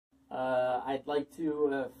I'd like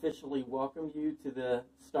to officially welcome you to the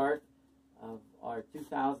start of our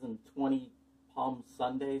 2020 Palm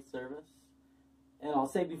Sunday service. And I'll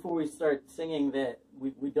say before we start singing that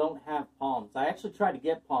we don't have palms. I actually tried to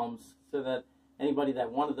get palms so that anybody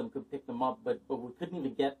that wanted them could pick them up, but we couldn't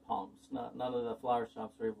even get palms. None of the flower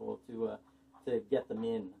shops were able to get them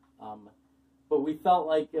in. But we felt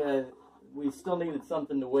like we still needed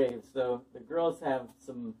something to wave, so the girls have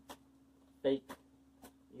some fake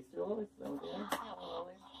Easter lilies. Is that what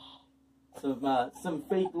they are? Some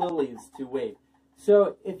fake lilies to wave.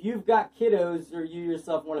 So if you've got kiddos or you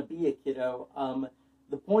yourself want to be a kiddo,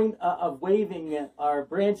 the point of waving our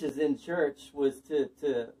branches in church was to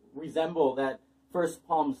resemble that first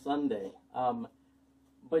Palm Sunday.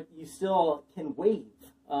 But you still can wave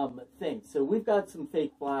things. So we've got some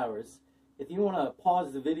fake flowers. If you want to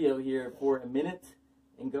pause the video here for a minute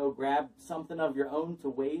and go grab something of your own to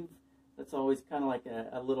wave, that's always kind of like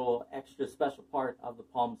a little extra special part of the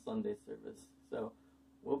Palm Sunday service. So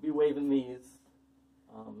we'll be waving these,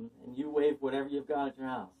 and you wave whatever you've got at your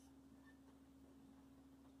house.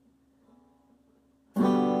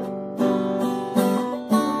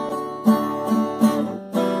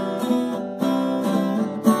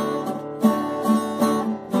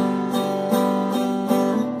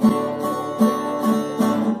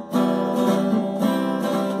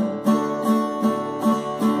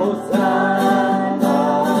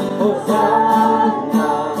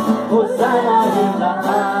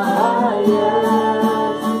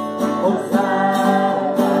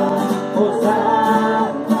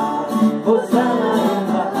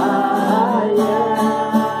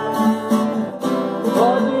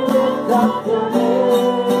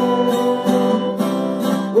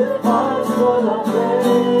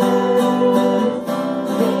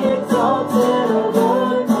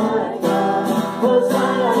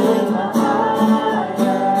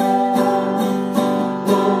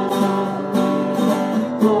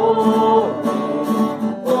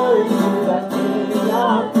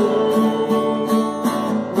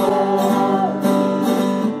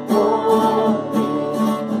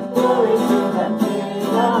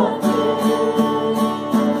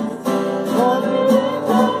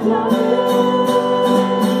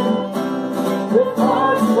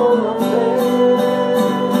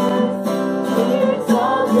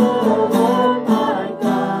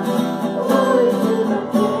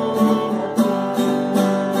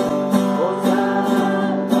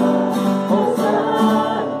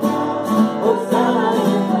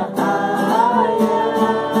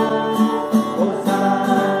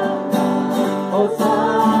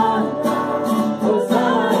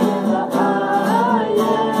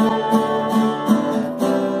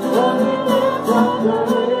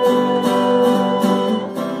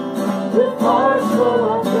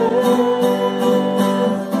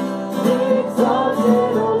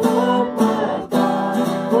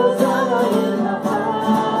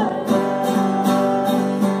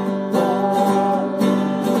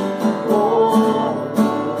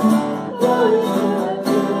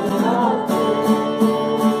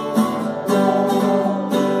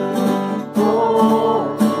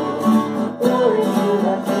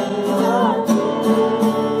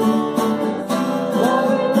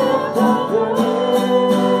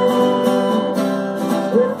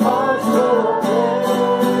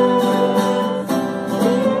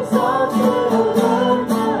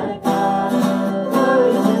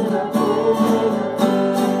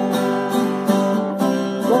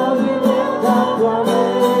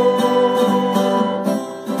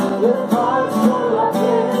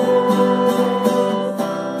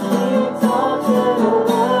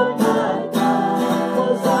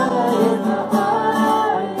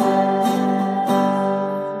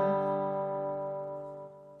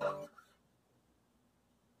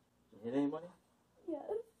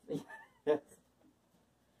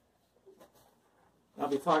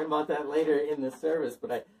 Talking about that later in the service,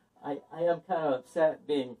 but I am kind of upset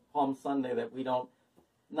being Palm Sunday that we don't,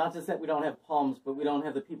 not just that we don't have palms, but we don't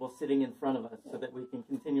have the people sitting in front of us so that we can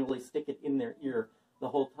continually stick it in their ear the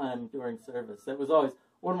whole time during service. That was always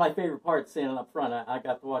one of my favorite parts, standing up front. I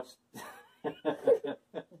got to watch the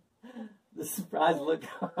surprise look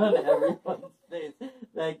on everyone's face.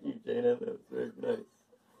 Thank you, Jana. That was very nice.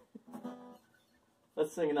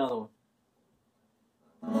 Let's sing another one.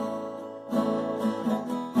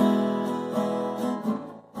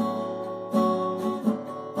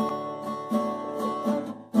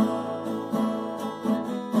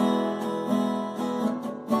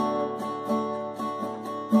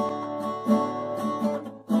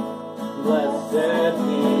 Blessed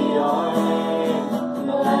be your name in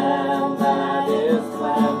the land that is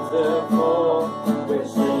plentiful, with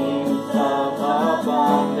streams of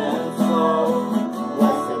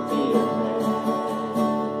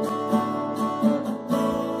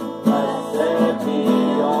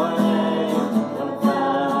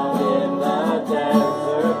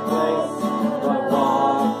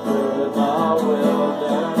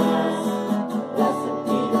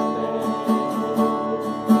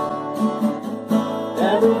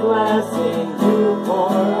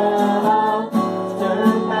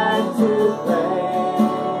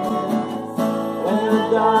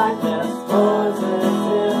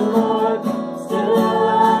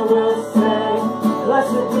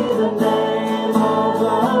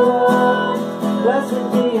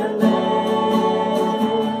Blessed be your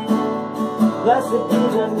name. Blessed be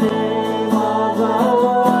the name of the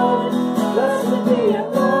Lord. Blessed be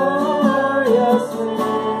your glorious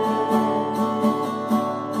name.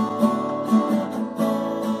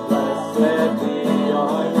 Blessed be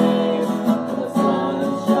your name. When the sun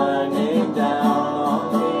is shining down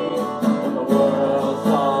on me, when the world's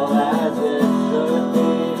all as it should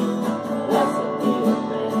be. Blessed be your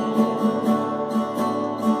name.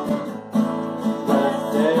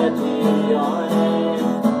 Blessed be your name.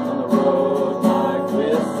 On the road marked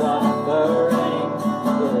with suffering,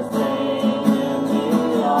 with a stain in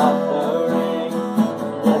the offering.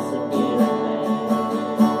 Blessed be your name.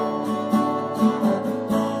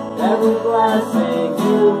 Every blessing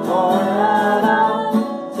you pour out,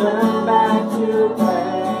 I'll turn back to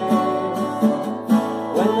praise.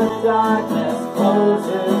 When the darkness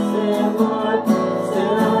closes in, Lord,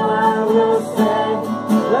 still I will say,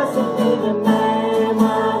 blessed be the name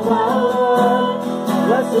of the Lord.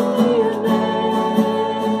 Blessed be your name.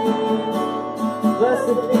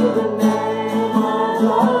 Blessed be the name of the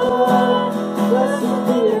Lord. Blessed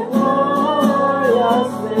be your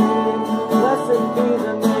glorious name. Blessed be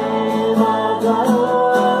the name of the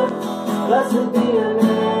Lord. Blessed be your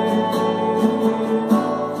name.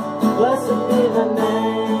 Blessed be the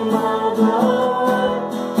name of the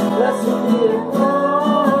Lord. Blessed be your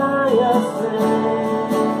glorious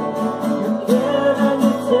name. You give and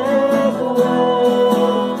you take away.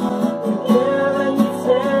 You give and you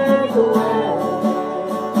take away.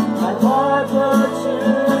 My heart will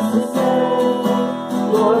choose to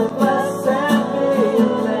say, Lord, blessed be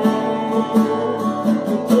your name.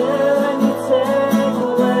 You give and you take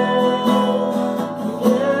away. You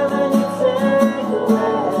give and you take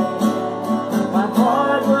away. My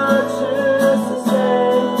heart will choose to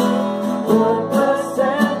say, Lord,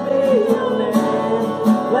 blessed be your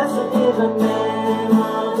name. Blessed be the name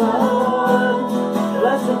of the Lord.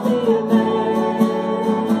 Blessed be your name.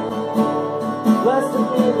 Blessed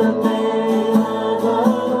be the name of the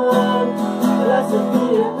Lord. Blessed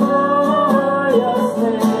be your glorious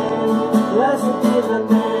name. Blessed be the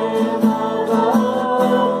name of the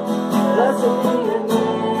Lord. Blessed be your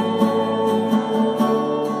name.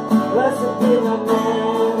 Blessed be the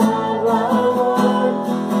name of the Lord.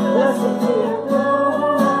 Blessed be your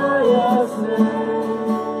glorious name.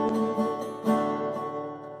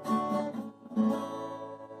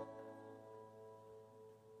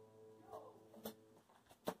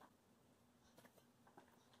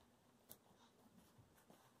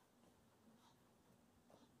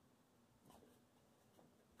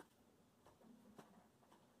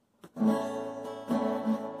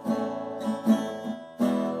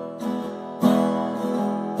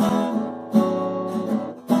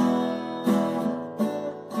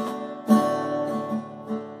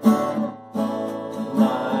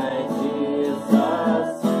 My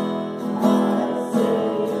Jesus, my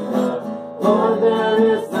Savior, Lord,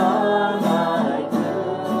 there is none like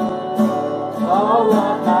you. All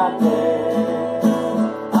of my days,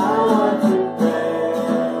 I want to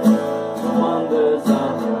praise the wonders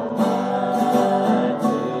of your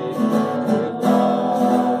mighty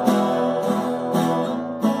love.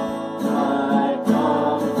 My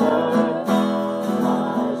comfort,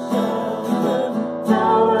 my shelter,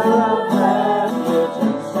 tower of refuge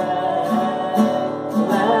and strength.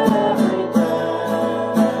 Let every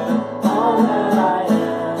breath, all that I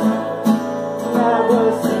am, never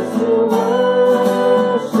cease to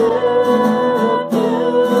worship you.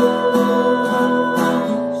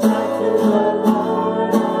 Shout to the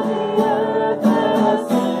Lord on the earth, let us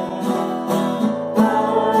sing.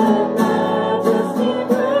 Power and majesty,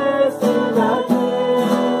 praise to the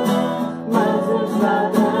King. Mountains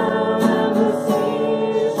bow down and the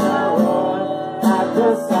sea shall roar at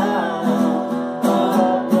the sound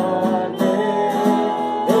of your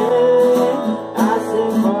name. I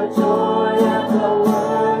sing for joy at the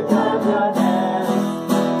work of your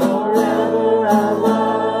hands. Forever I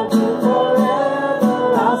love you,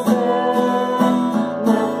 forever I'll stand.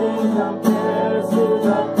 Nothing compares to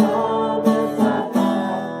the promise I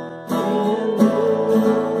have in you.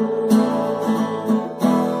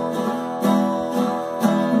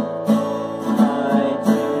 My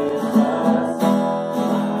Jesus,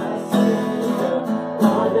 my Savior,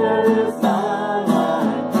 Lord, there is none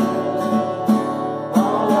like you.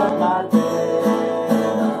 All of my days,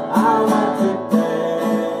 I want to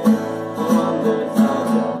praise the wonders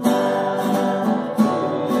of your mighty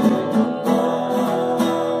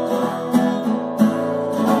love.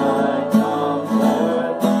 My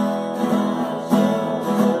comfort, my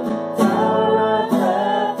shelter, tower of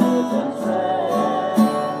refuge and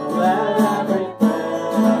strength. Let every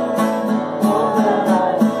breath, all that I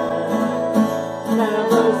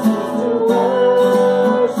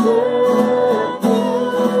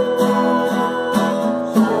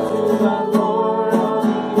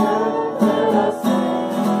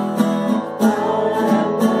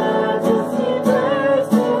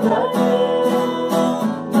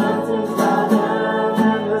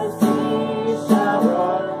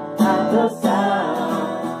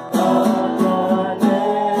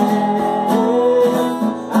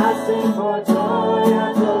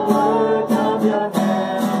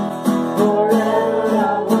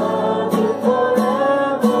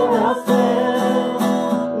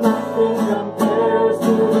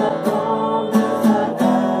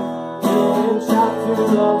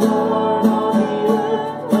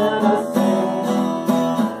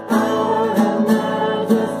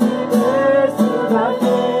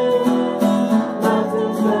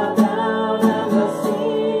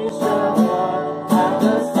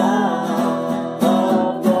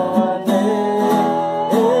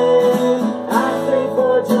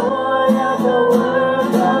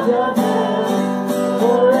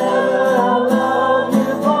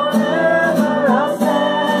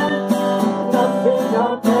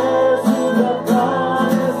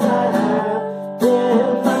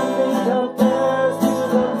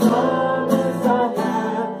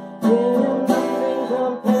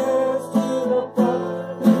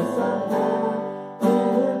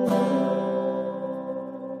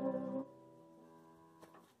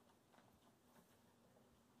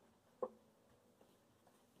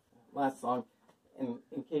last song. And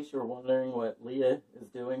in case you're wondering what Leah is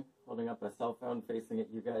doing, holding up a cell phone facing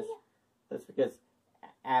at you guys, that's because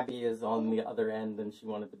Abby is on the other end and she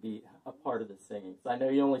wanted to be a part of the singing. So I know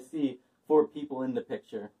you only see 4 people in the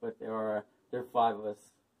picture, but there are 5 of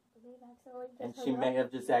us. And she may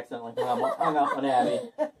have just accidentally hung up on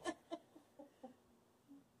Abby.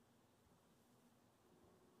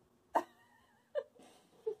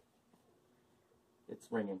 It's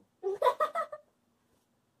ringing.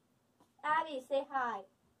 Abby, say hi.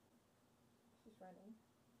 She's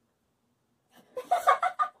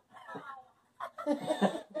running.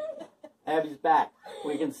 Abby's back.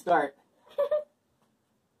 We can start.